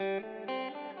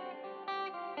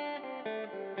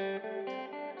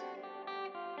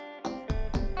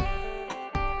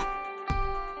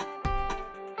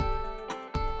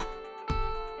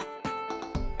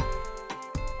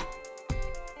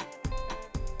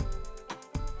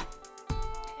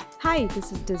Hi,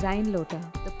 this is Design Lota.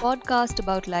 The podcast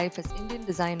about life as Indian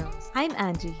designers. I'm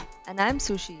Angie. And I'm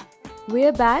Sushi.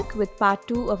 We're back with part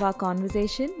 2 of our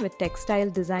conversation with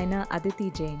textile designer Aditi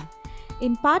Jain.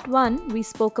 In part 1, we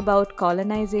spoke about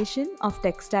colonization of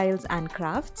textiles and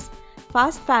crafts,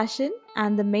 fast fashion,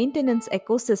 and the maintenance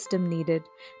ecosystem needed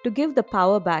to give the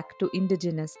power back to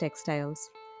indigenous textiles.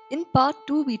 In part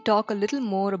 2, we talk a little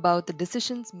more about the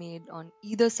decisions made on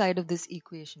either side of this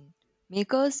equation,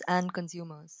 makers and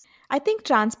consumers. I think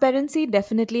transparency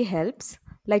definitely helps,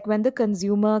 like when the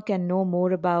consumer can know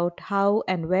more about how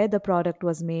and where the product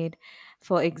was made.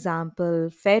 For example,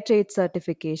 fair trade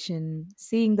certification,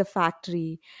 seeing the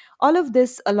factory, all of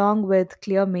this along with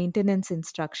clear maintenance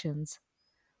instructions.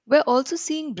 We're also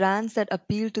seeing brands that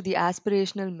appeal to the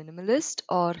aspirational minimalist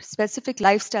or specific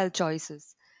lifestyle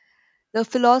choices. The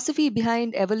philosophy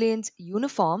behind Everlane's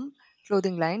uniform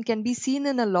clothing line can be seen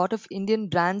in a lot of Indian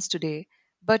brands today,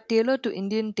 but tailored to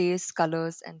Indian tastes,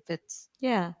 colors, and fits.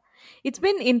 Yeah. It's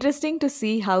been interesting to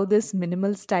see how this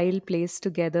minimal style plays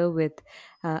together with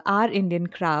our Indian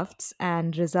crafts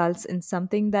and results in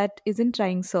something that isn't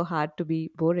trying so hard to be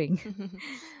boring.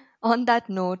 On that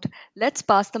note, let's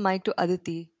pass the mic to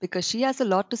Aditi because she has a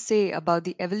lot to say about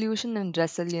the evolution and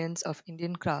resilience of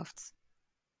Indian crafts.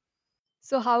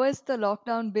 So, how has the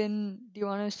lockdown been? Do you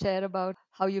want to share about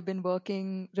how you've been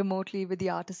working remotely with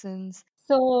the artisans?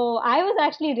 So I was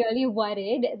actually really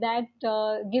worried that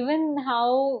given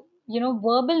how,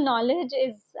 verbal knowledge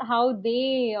is how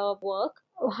they work,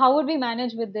 how would we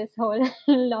manage with this whole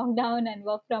lockdown and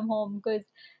work from home? Because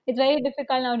it's very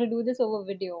difficult now to do this over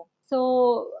video.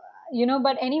 So,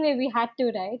 but anyway, we had to,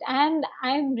 right? And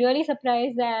I'm really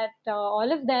surprised that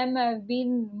all of them have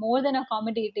been more than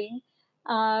accommodating.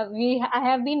 I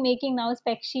have been making now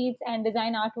spec sheets and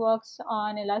design artworks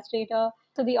on Illustrator,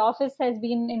 so the office has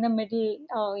been in the middle,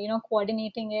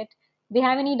 coordinating it. They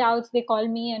have any doubts, they call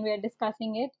me and we're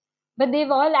discussing it. But they've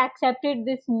all accepted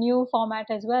this new format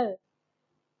as well.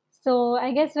 So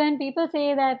I guess when people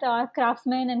say that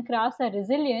craftsmen and crafts are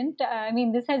resilient, I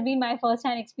mean, this has been my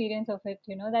first-hand experience of it.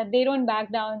 That they don't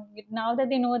back down. Now that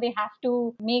they know they have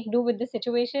to make do with the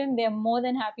situation, they're more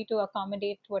than happy to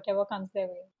accommodate whatever comes their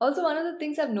way. Also, one of the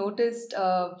things I've noticed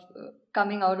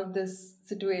coming out of this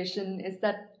situation is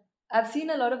that I've seen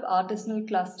a lot of artisanal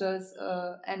clusters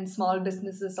and small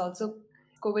businesses also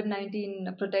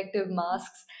COVID-19 protective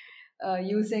masks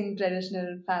using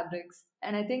traditional fabrics.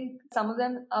 And I think some of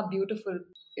them are beautiful.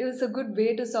 It was a good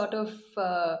way to sort of,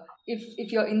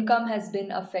 if your income has been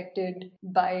affected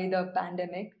by the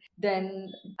pandemic,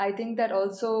 then I think that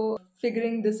also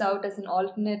figuring this out as an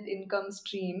alternate income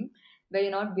stream where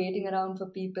you're not waiting around for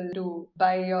people to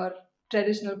buy your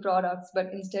traditional products, but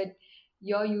instead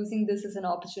you're using this as an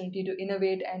opportunity to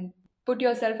innovate and put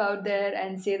yourself out there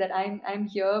and say that I'm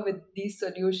here with these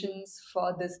solutions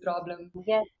for this problem.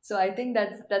 Yes. So I think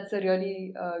that's a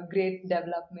really great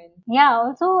development. Yeah,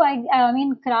 also, I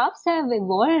mean, crafts have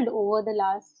evolved over the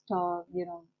last,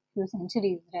 few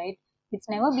centuries, right? It's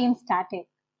never been static.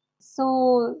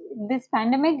 So this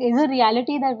pandemic is a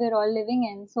reality that we're all living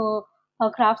in. So a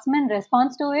craftsman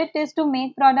response to it is to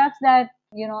make products that,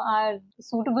 are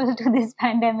suitable to this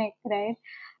pandemic, right?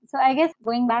 So I guess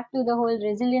going back to the whole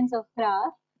resilience of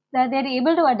craft, that they're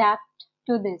able to adapt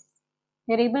to this.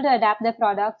 They're able to adapt their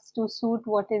products to suit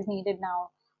what is needed now.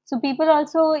 So people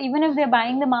also, even if they're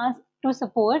buying the mask to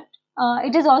support,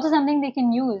 it is also something they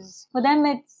can use. For them,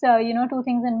 it's two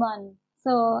things in one.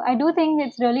 So I do think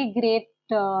it's really great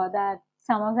that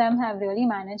some of them have really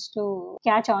managed to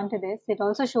catch on to this. It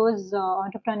also shows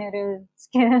entrepreneurial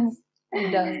skills. It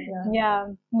does, yeah. Yeah,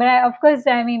 but of course,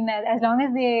 I mean, as long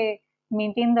as they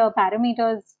maintain the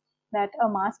parameters that a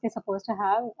mask is supposed to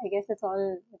have, I guess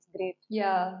it's great.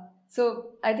 Yeah.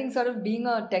 So I think sort of being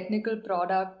a technical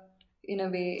product in a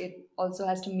way, it also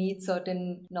has to meet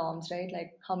certain norms, right?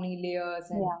 Like how many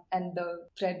layers Yeah, and the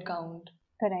thread count.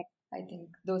 correct. I think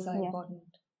those are Yes. important.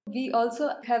 We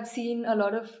also have seen a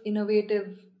lot of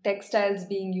innovative textiles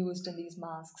being used in these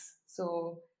masks.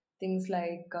 So things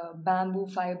like bamboo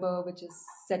fiber, which is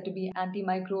said to be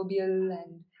antimicrobial,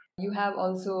 and you have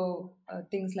also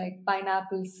things like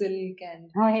pineapple silk, and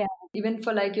Oh, yeah. even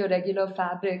for like your regular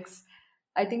fabrics.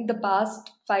 I think the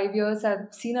past 5 years have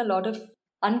seen a lot of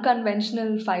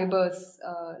unconventional fibers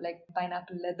like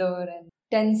pineapple leather and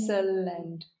tencel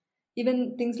and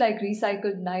even things like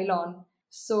recycled nylon.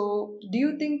 So, do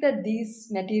you think that these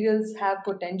materials have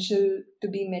potential to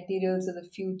be materials of the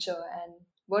future? And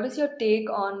what is your take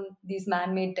on these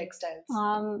man made textiles?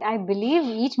 I believe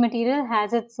each material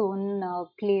has its own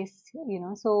place,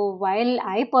 So while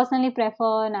I personally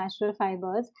prefer natural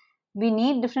fibers, We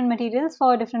need different materials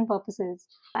for different purposes.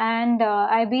 And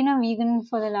I've been a vegan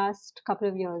for the last couple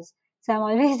of years. So I'm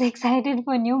always excited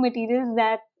for new materials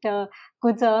that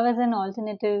could serve as an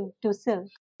alternative to silk,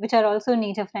 which are also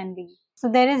nature friendly. So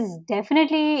there is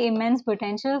definitely immense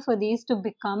potential for these to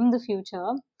become the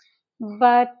future.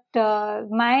 But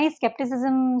my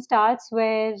skepticism starts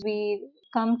where we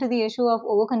come to the issue of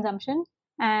overconsumption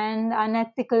and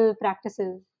unethical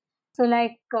practices. So,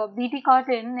 like BT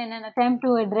cotton, in an attempt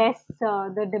to address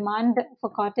the demand for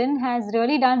cotton, has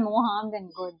really done more harm than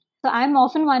good. So, I'm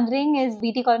often wondering, is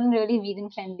BT cotton really vegan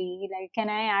friendly? Like, can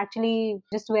I actually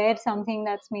just wear something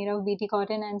that's made of BT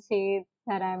cotton and say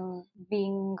that I'm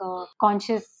being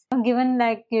conscious? Given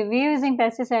like we're using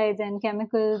pesticides and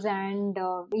chemicals, and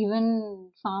even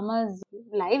farmers'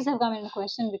 lives have come into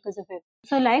question because of it.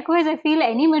 So, likewise, I feel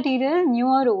any material, new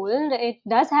or old, it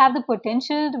does have the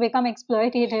potential to become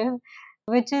exploitative,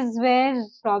 which is where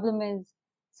problem is.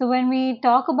 So, when we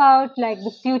talk about like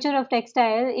the future of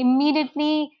textile,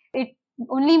 immediately it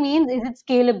only means is it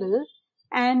scalable?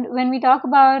 And when we talk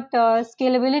about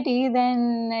scalability,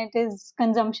 then it is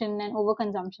consumption and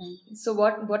overconsumption. So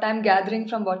what I'm gathering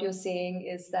from what you're saying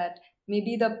is that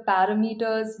maybe the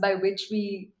parameters by which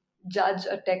we judge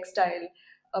a textile,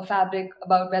 a fabric,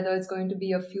 about whether it's going to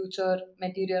be a future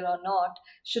material or not,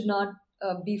 should not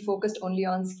be focused only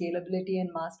on scalability and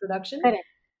mass production, Correct.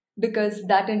 because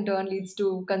that in turn leads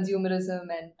to consumerism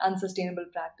and unsustainable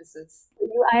practices.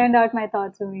 You ironed out my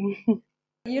thoughts for me.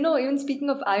 Even speaking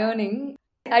of ironing,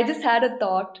 I just had a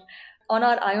thought on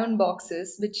our iron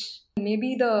boxes, which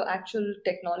maybe the actual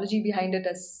technology behind it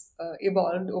has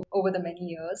evolved over the many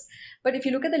years. But if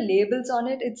you look at the labels on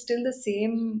it, it's still the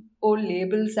same old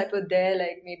labels that were there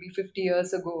like maybe 50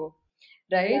 years ago,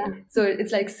 right? Yeah. So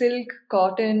it's like silk,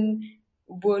 cotton,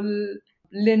 wool,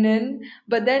 linen.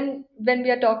 But then when we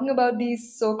are talking about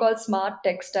these so called smart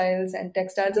textiles and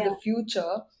textiles of Yeah. the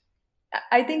future,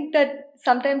 I think that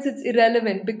sometimes it's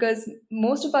irrelevant because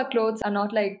most of our clothes are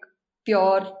not like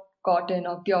pure cotton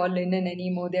or pure linen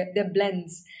anymore. They're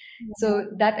blends. Yeah. So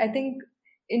that I think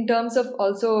in terms of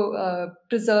also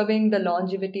preserving the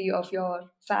longevity of your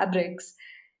fabrics,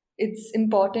 it's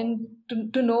important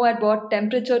to know at what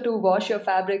temperature to wash your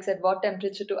fabrics, at what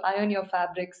temperature to iron your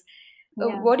fabrics.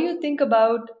 Yeah. What do you think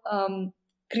about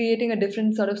creating a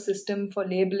different sort of system for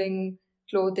labeling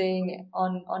clothing,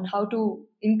 on how to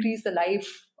increase the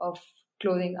life of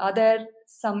clothing? Are there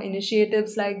some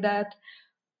initiatives like that?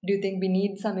 Do you think we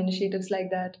need some initiatives like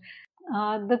that?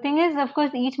 The thing is, of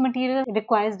course, each material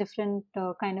requires different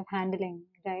kind of handling,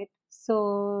 right?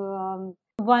 So,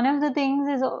 one of the things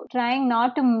is trying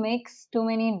not to mix too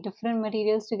many different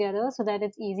materials together so that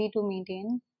it's easy to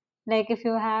maintain. Like if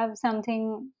you have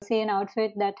something, say an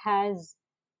outfit that has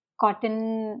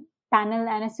cotton panel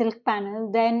and a silk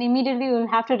panel, then immediately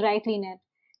you'll have to dry clean it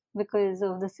because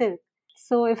of the silk.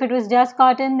 So if it was just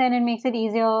cotton, then it makes it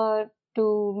easier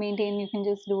to maintain. You can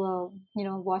just do a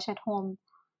wash at home.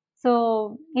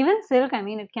 So even silk, I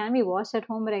mean, it can be washed at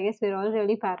home, but I guess we're all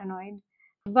really paranoid.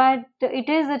 But it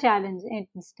is a challenge.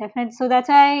 It's definitely so. That's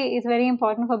why it's very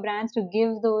important for brands to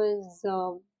give those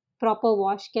proper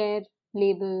wash care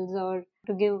labels, or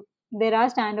to give. There are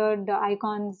standard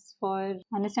icons for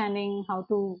understanding how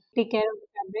to take care of the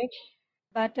fabric.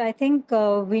 But I think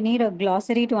we need a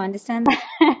glossary to understand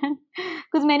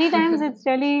because many times it's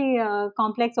really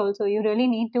complex also. You really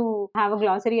need to have a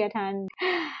glossary at hand.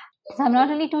 So I'm not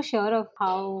really too sure of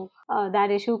how that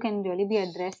issue can really be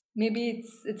addressed. Maybe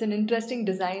it's an interesting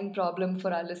design problem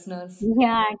for our listeners.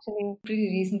 Yeah, actually. Pretty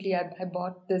recently, I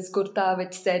bought this kurta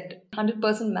which said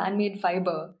 100% man-made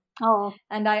fiber, Oh,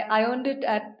 and I ironed it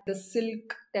at the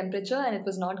silk temperature and it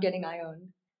was not getting ironed.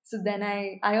 So then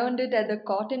I ironed it at the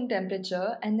cotton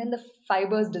temperature and then the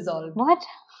fibers dissolved. what?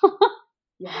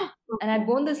 Yeah. And I'd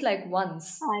worn this like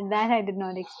once. That I did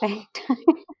not expect.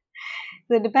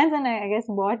 So it depends on, I guess,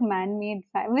 what man-made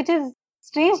fiber, which is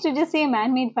strange to just say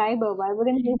man-made fiber. Why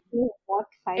wouldn't you say what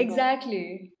fiber?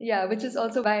 Exactly. Yeah, which is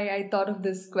also why I thought of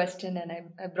this question and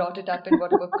I brought it up in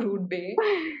whatever crude way.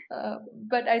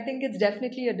 But I think it's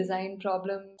definitely a design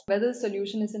problem. Whether the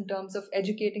solution is in terms of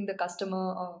educating the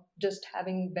customer or just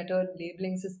having better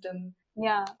labeling system.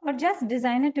 Yeah. Or just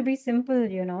design it to be simple.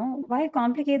 Why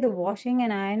complicate the washing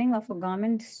and ironing of a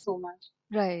garment so much?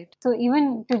 Right. So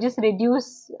even to just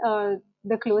reduce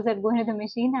the clothes that go into the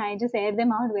machine, I just air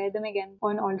them out, wear them again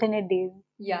on alternate days.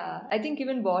 Yeah, I think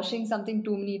even washing something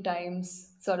too many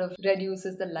times sort of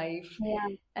reduces the life. Yeah.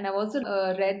 And I've also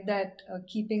read that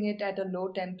keeping it at a low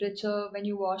temperature when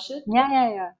you wash it Yeah, yeah,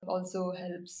 yeah. also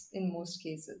helps in most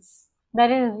cases.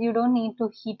 That is, you don't need to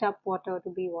heat up water to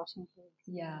be washing clothes.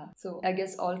 Yeah. So I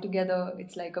guess altogether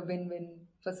it's like a win-win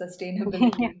for Yeah.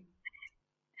 sustainability.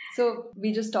 So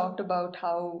we just talked about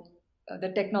how the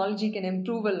technology can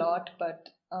improve a lot, but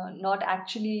not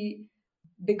actually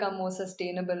become more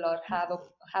sustainable or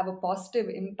have a positive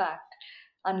impact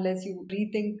unless you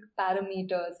rethink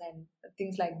parameters and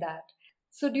things like that.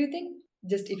 So do you think,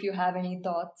 just if you have any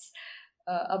thoughts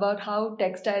about how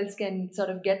textiles can sort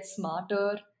of get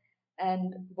smarter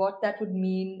and what that would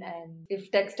mean, and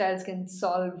if textiles can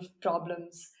solve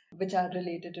problems which are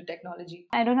related to technology?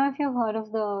 I don't know if you've heard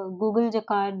of the Google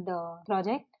Jacquard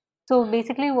project. So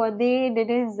basically, what they did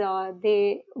is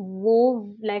they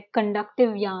wove like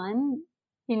conductive yarn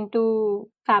into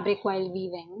fabric while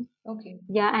weaving. Okay.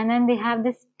 Yeah, and then they have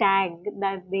this tag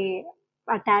that they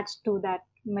attach to that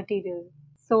material.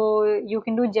 So you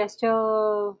can do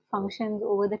gesture functions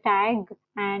over the tag,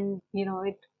 and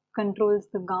it controls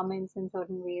the garments in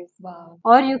certain ways. Wow.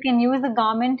 Or you can use the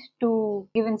garment to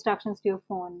give instructions to your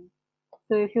phone.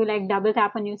 So if you like double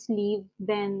tap on your sleeve,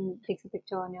 then it takes a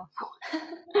picture on your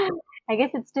phone. I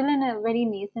guess it's still in a very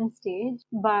nascent stage,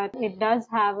 but it does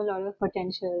have a lot of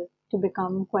potential to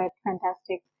become quite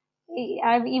fantastic.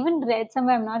 I've even read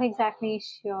somewhere, I'm not exactly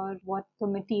sure what the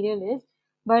material is,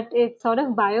 but it's sort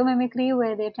of biomimicry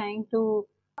where they're trying to,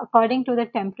 according to the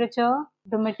temperature,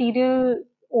 the material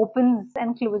opens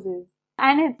and closes.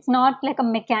 And it's not like a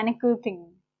mechanical thing.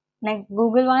 Like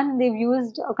Google one, they've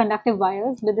used conductive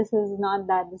wires, but this is not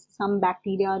that. This is some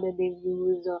bacteria that they've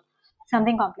used or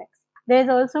something complex. There's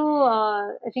also,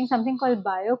 I think, something called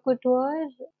BioCouture.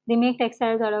 They make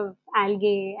textiles out of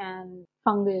algae and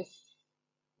fungus,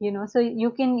 so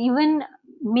you can even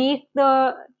make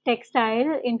the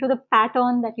textile into the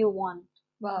pattern that you want.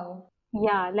 Wow.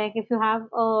 Yeah, like if you have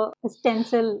a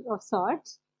stencil of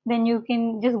sorts, then you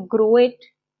can just grow it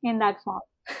in that form.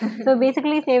 So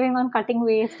basically saving on cutting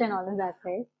waste and all of that,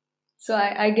 right? So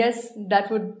I guess that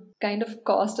would kind of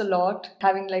cost a lot,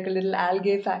 having like a little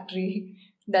algae factory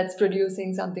that's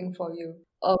producing something for you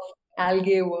of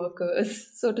algae workers,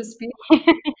 so to speak.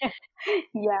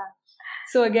 Yeah.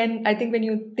 So again, I think when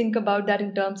you think about that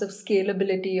in terms of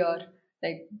scalability, or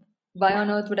like, why on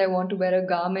earth would I want to wear a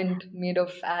garment made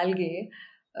of algae?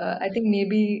 I think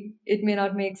maybe it may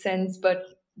not make sense, but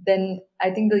then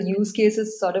I think the use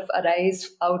cases sort of arise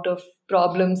out of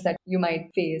problems that you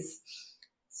might face.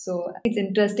 So it's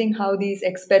interesting how these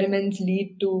experiments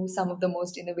lead to some of the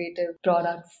most innovative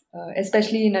products,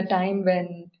 especially in a time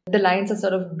when the lines are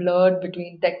sort of blurred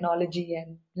between technology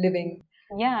and living.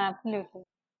 Yeah, absolutely.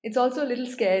 It's also a little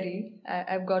scary,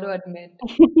 I've got to admit.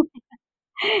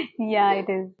 Yeah, it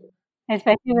is.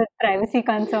 Especially with privacy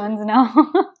concerns now.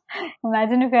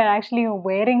 Imagine if you're actually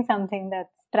wearing something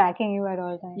that's tracking you at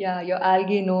all times. Yeah, your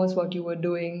algae knows what you were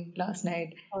doing last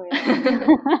night. Oh,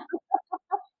 yeah.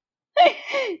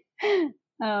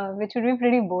 Which would be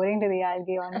pretty boring to the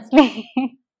algae, honestly.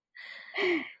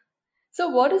 So,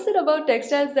 what is it about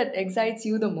textiles that excites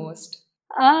you the most?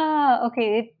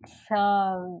 Okay. It's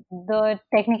the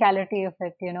technicality of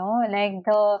it, like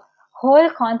the whole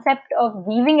concept of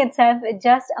weaving itself, it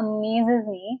just amazes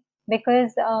me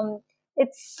because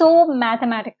it's so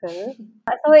mathematical.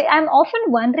 So I'm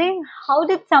often wondering, how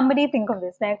did somebody think of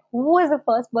this? Like, who was the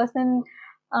first person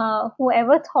who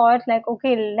ever thought, like,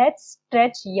 okay, let's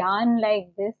stretch yarn like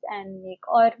this and make,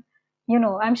 or,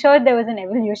 I'm sure there was an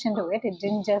evolution to it. It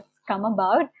didn't just come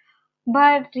about.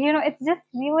 But it's just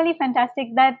really fantastic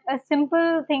that a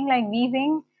simple thing like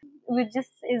weaving, which just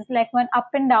is like one up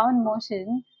and down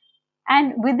motion,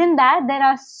 and within that there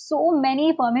are so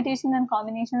many permutations and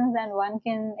combinations that one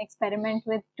can experiment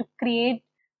with to create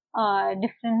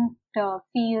different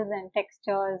feels and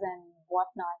textures and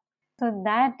whatnot. So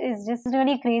that is just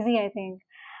really crazy, I think.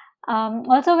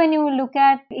 Also, when you look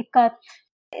at ikat,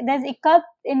 there's ikat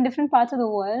in different parts of the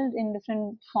world in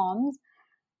different forms,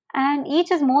 and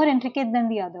each is more intricate than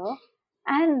the other,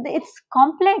 and it's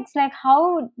complex. Like,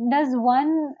 how does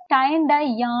one tie and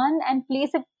dye yarn and place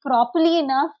it properly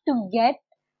enough to get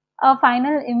a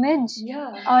final image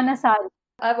Yeah, on a sari,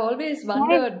 I've always right?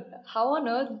 wondered how on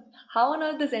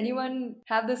earth does anyone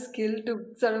have the skill to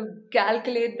sort of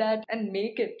calculate that and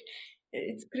make it?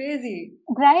 It's crazy.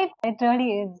 Right, it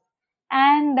really is.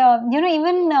 And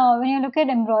even when you look at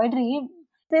embroidery,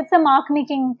 it's a mark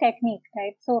making technique,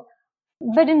 right? So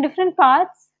but in different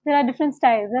parts there are different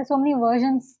styles. There are so many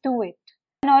versions to it,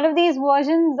 and all of these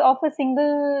versions of a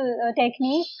single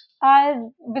technique are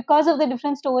because of the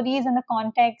different stories and the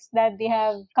context that they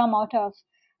have come out of.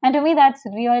 And to me, that's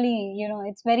really,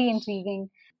 it's very intriguing.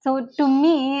 So to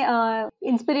me,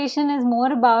 inspiration is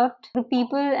more about the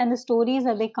people and the stories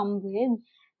that they come with,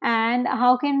 and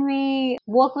how can we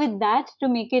work with that to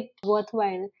make it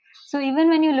worthwhile. So even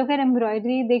when you look at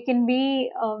embroidery, they can be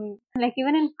like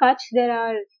even in Kutch there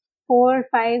are 4,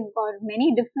 5 or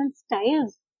many different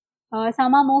styles.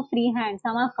 Some are more freehand,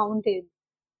 some are counted.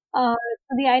 So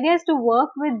the idea is to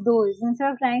work with those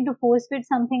instead of trying to force fit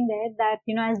something there that,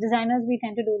 as designers, we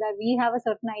tend to do that. We have a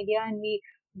certain idea and we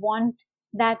want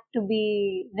that to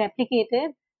be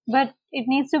replicated, but it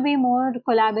needs to be more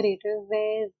collaborative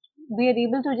where we are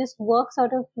able to just work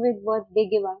sort of with what they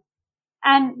give us.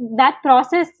 And that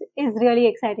process is really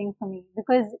exciting for me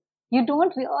because you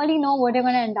don't really know what you're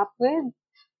going to end up with,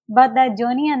 but that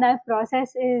journey and that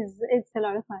process it's a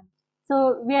lot of fun.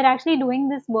 So we are actually doing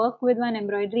this work with one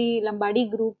embroidery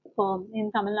Lambadi group in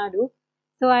Tamil Nadu.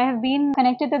 So I have been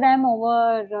connected to them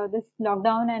over this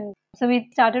lockdown, and so we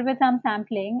started with some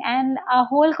sampling, and our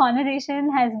whole conversation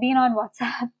has been on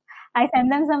WhatsApp. I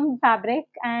send them some fabric,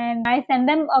 and I send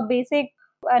them a basic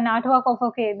an artwork of,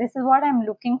 okay, this is what I'm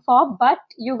looking for, but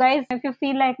you guys, if you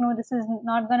feel like no, this is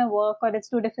not going to work or it's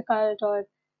too difficult, or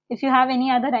if you have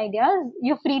any other ideas,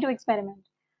 you're free to experiment.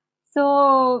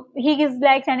 So he is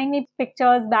like sending me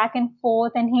pictures back and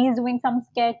forth, and he's doing some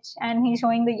sketch and he's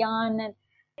showing the yarn. And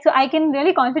so I can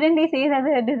really confidently say that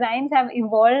the designs have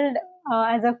evolved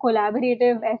as a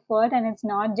collaborative effort, and it's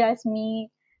not just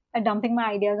me dumping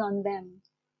my ideas on them.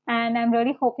 And I'm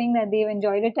really hoping that they've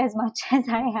enjoyed it as much as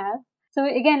I have. So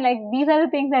again, like these are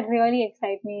the things that really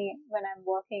excite me when I'm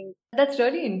working. That's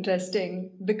really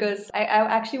interesting because I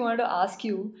actually wanted to ask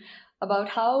you about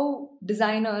how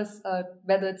designers,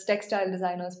 whether it's textile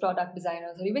designers, product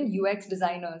designers, or even UX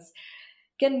designers,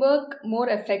 can work more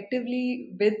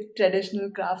effectively with traditional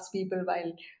craftspeople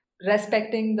while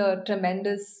respecting the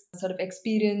tremendous sort of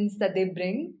experience that they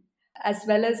bring, as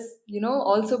well as,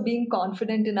 also being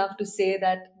confident enough to say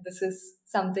that this is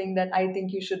something that I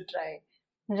think you should try.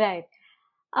 Right.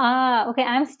 Okay,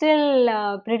 I'm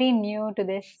still pretty new to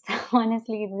this.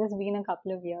 Honestly, it's just been a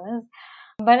couple of years.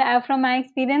 But from my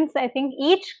experience, I think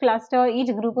each cluster, each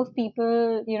group of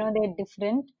people, they're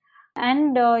different.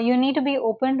 And you need to be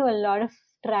open to a lot of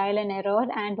trial and error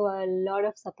and to a lot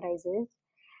of surprises.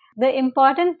 The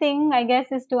important thing, I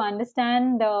guess, is to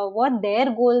understand what their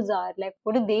goals are. Like,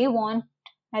 what do they want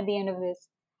at the end of this?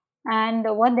 And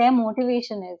what their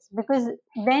motivation is. Because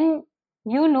then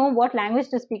you know what language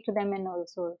to speak to them in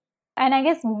also. And I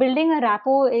guess building a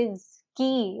rapport is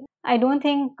key. I don't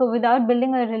think without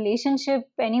building a relationship,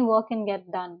 any work can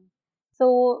get done.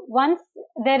 So once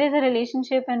there is a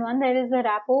relationship and once there is a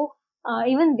rapport,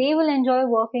 even they will enjoy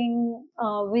working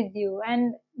with you.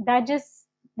 And that just,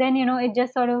 then, it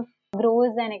just sort of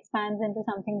grows and expands into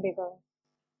something bigger.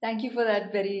 Thank you for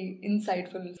that very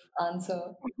insightful answer.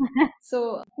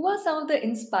 So, who are some of the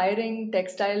inspiring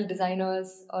textile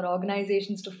designers or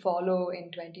organizations to follow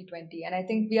in 2020? And I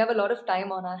think we have a lot of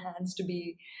time on our hands to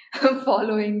be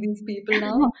following these people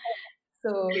now.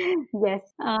 So,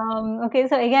 Yes. Okay.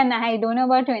 So again, I don't know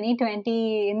about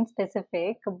 2020 in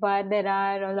specific, but there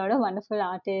are a lot of wonderful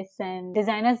artists and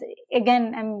designers.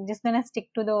 Again, I'm just gonna stick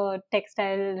to the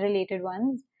textile related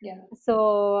ones. yeah.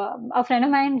 So a friend of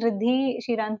mine, Riddhi,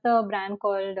 she runs a brand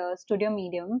called Studio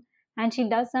Medium, and she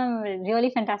does some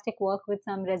really fantastic work with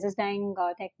some resist dyeing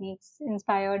techniques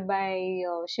inspired by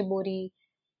shibori,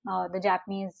 the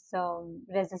Japanese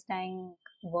resist dyeing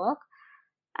work.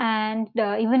 And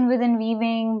even within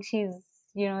weaving, she's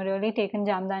really taken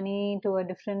Jamdani to a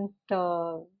different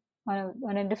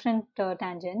on a different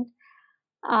tangent.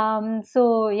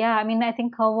 So yeah, I mean, I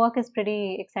think her work is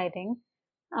pretty exciting.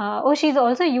 Oh, she's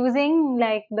also using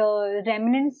like the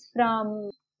remnants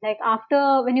from, like,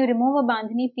 after when you remove a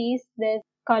bandhani piece, there's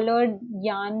colored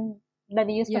yarn that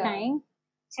they use for Yeah. tying.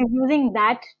 She's using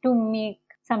that to make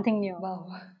something new. Wow.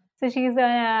 So she's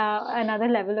another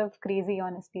level of crazy,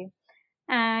 honestly.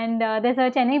 And there's a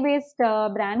Chennai-based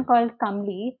brand called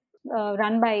Kamli,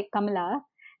 run by Kamala,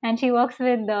 and she works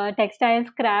with textile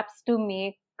scraps to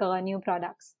make new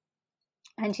products.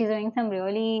 And she's doing some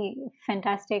really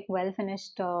fantastic,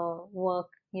 well-finished work.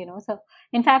 So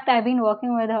in fact, I've been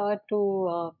working with her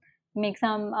to make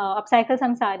some upcycle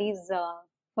some saris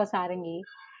for Sarangi.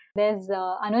 There's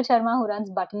Anuj Sharma who runs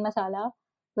Button Masala,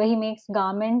 where he makes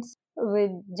garments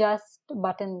with just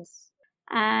buttons.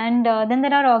 And then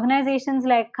there are organizations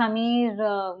like Khamir,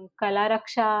 Kala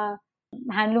Raksha,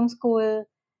 Handloom School.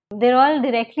 They're all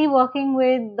directly working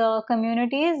with the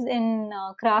communities in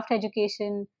craft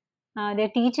education.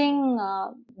 They're teaching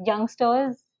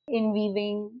youngsters in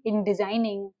weaving, in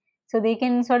designing, so they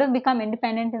can sort of become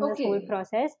independent in this whole Okay.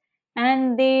 process.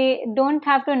 And they don't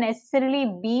have to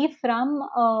necessarily be from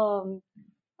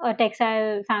a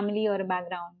textile family or a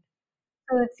background.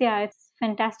 So it's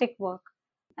fantastic work.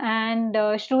 And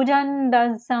Shrujan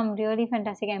does some really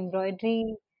fantastic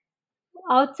embroidery.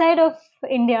 Outside of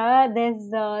India,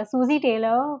 there's Susie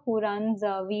Taylor who runs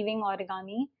Weaving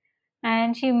Origami,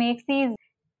 and she makes these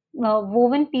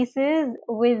woven pieces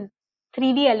with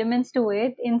 3D elements to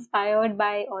it, inspired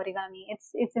by origami.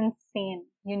 It's insane.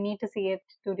 You need to see it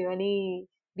to really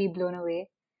be blown away.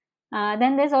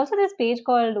 Then there's also this page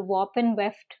called Warp and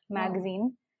Weft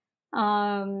magazine,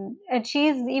 and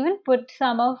she's even put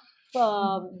some of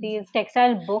these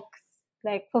textile books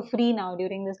like for free now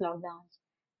during this lockdown.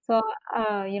 So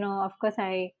of course,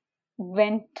 I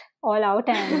went all out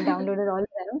and downloaded all of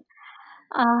them.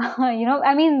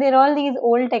 I mean, there are all these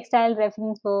old textile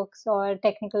reference books or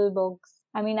technical books.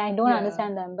 I mean, I don't Yeah.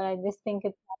 understand them, but I just think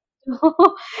it's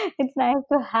it's nice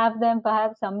to have them.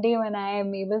 Perhaps someday when I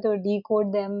am able to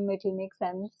decode them, it will make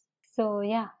sense. So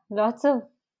yeah, lots of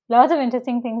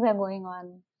interesting things are going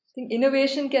on. I think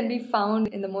innovation can be found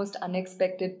in the most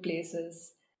unexpected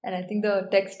places. And I think the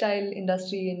textile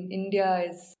industry in India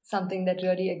is something that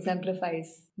really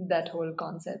exemplifies that whole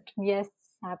concept. Yes,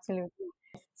 absolutely.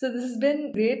 So, this has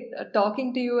been great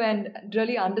talking to you and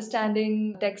really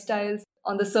understanding textiles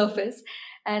on the surface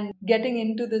and getting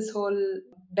into this whole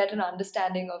better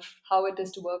understanding of how it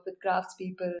is to work with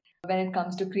craftspeople when it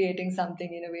comes to creating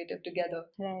something innovative together.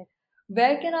 Right.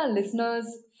 Where can our listeners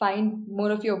find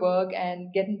more of your work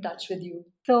and get in touch with you?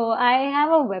 So I have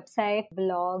a website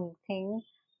blog thing.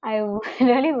 I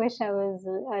really wish I was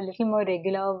a little more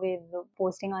regular with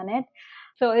posting on it.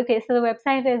 So the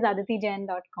website is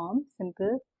aditijain.com,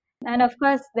 simple. And of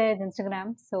course there's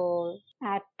Instagram, so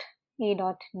at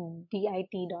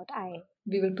a.dit.i.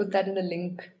 We will put that in the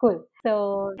link. Cool.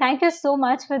 So thank you so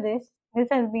much for this. This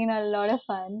has been a lot of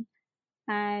fun.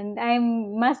 And I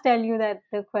must tell you that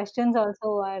the questions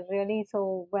also are really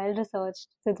so well researched.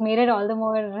 So it's made it all the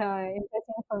more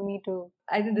interesting for me too.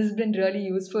 I think this has been really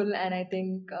useful, and I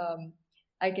think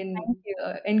I can Thank you.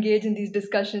 engage in these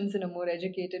discussions in a more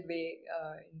educated way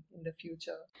in the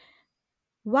future.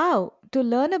 Wow, to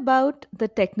learn about the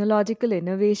technological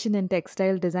innovation in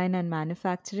textile design and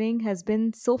manufacturing has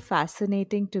been so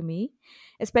fascinating to me,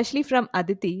 especially from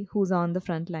Aditi, who's on the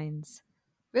front lines.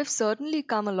 We've certainly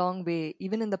come a long way,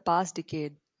 even in the past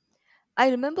decade. I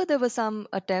remember there were some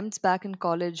attempts back in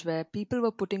college where people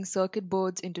were putting circuit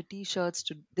boards into t shirts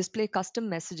to display custom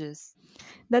messages.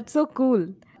 That's so cool.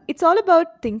 It's all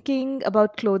about thinking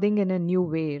about clothing in a new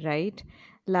way, right?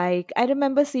 Like, I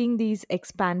remember seeing these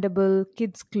expandable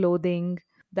kids' clothing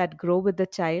that grow with the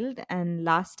child and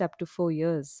last up to 4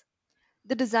 years.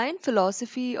 The design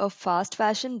philosophy of fast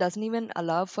fashion doesn't even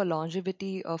allow for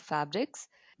longevity of fabrics,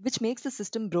 which makes the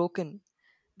system broken.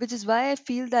 Which is why I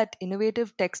feel that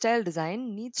innovative textile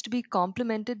design needs to be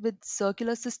complemented with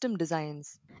circular system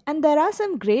designs. And there are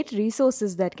some great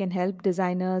resources that can help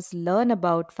designers learn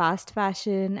about fast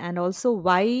fashion and also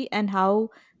why and how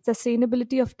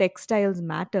sustainability of textiles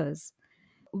matters.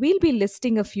 We'll be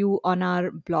listing a few on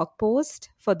our blog post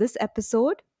for this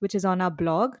episode, which is on our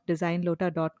blog,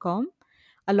 designlota.com,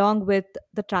 along with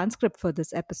the transcript for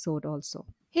this episode also.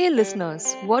 Hey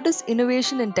listeners, what does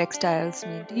innovation in textiles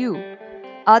mean to you?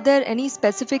 Are there any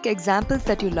specific examples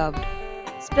that you loved?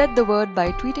 Spread the word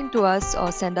by tweeting to us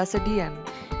or send us a DM.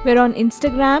 We're on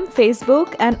Instagram,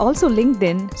 Facebook, and also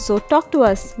LinkedIn, so talk to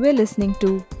us. We're listening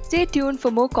too. Stay tuned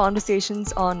for more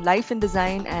conversations on life in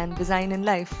design and design in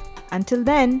life. Until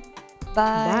then,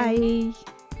 Bye.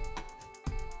 bye.